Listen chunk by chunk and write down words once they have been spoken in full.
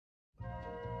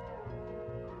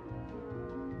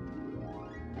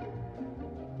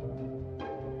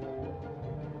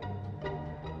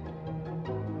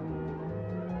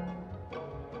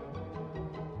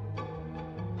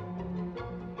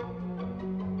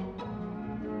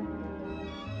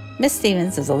Miss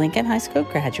Stevens is a Lincoln High School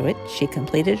graduate. She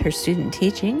completed her student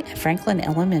teaching at Franklin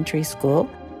Elementary School.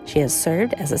 She has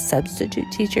served as a substitute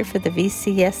teacher for the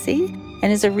VCSC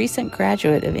and is a recent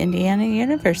graduate of Indiana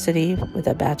University with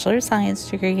a Bachelor of Science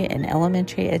degree in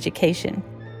elementary education.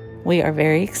 We are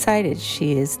very excited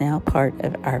she is now part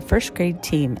of our first grade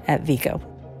team at Vigo.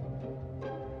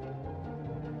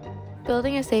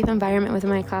 Building a safe environment within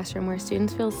my classroom where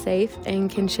students feel safe and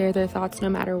can share their thoughts no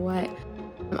matter what.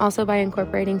 Also by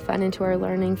incorporating fun into our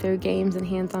learning through games and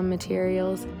hands-on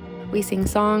materials. We sing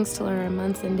songs to learn our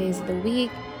months and days of the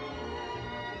week.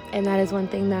 And that is one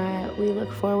thing that we look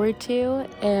forward to,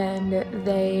 and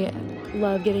they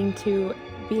love getting to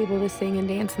be able to sing and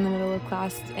dance in the middle of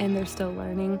class, and they're still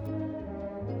learning.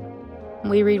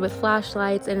 We read with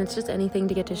flashlights, and it's just anything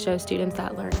to get to show students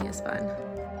that learning is fun.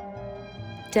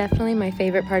 Definitely my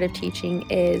favorite part of teaching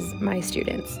is my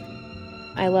students.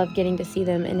 I love getting to see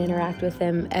them and interact with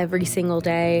them every single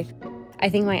day. I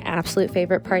think my absolute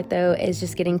favorite part, though, is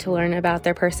just getting to learn about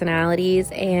their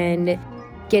personalities and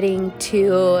getting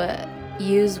to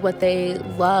use what they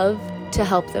love to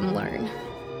help them learn.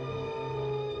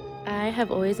 I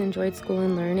have always enjoyed school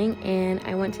and learning, and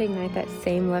I want to ignite that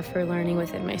same love for learning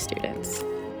within my students.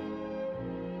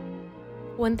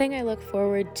 One thing I look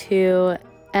forward to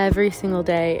every single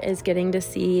day is getting to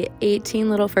see 18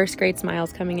 little first grade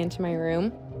smiles coming into my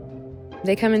room.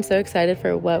 They come in so excited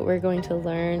for what we're going to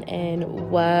learn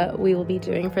and what we will be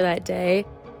doing for that day.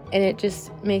 And it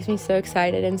just makes me so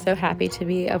excited and so happy to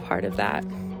be a part of that.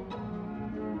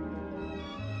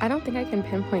 I don't think I can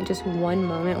pinpoint just one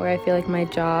moment where I feel like my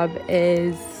job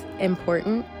is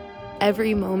important.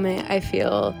 Every moment I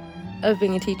feel of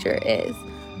being a teacher is.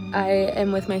 I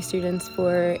am with my students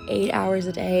for 8 hours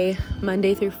a day,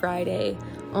 Monday through Friday,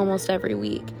 almost every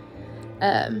week.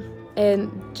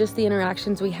 And just the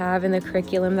interactions we have and the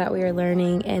curriculum that we are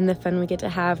learning and the fun we get to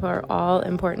have are all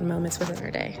important moments within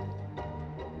our day.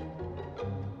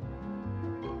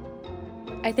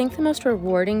 I think the most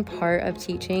rewarding part of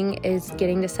teaching is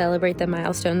getting to celebrate the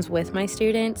milestones with my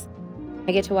students.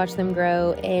 I get to watch them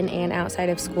grow in and outside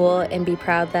of school and be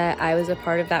proud that I was a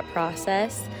part of that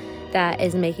process that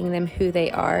is making them who they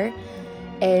are.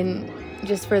 And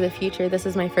just for the future, this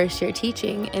is my first year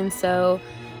teaching, and so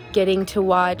getting to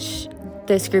watch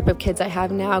this group of kids I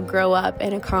have now grow up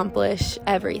and accomplish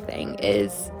everything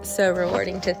is so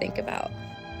rewarding to think about.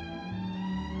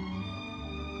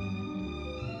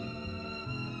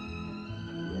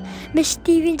 Miss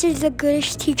Stevens is the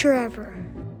goodest teacher ever.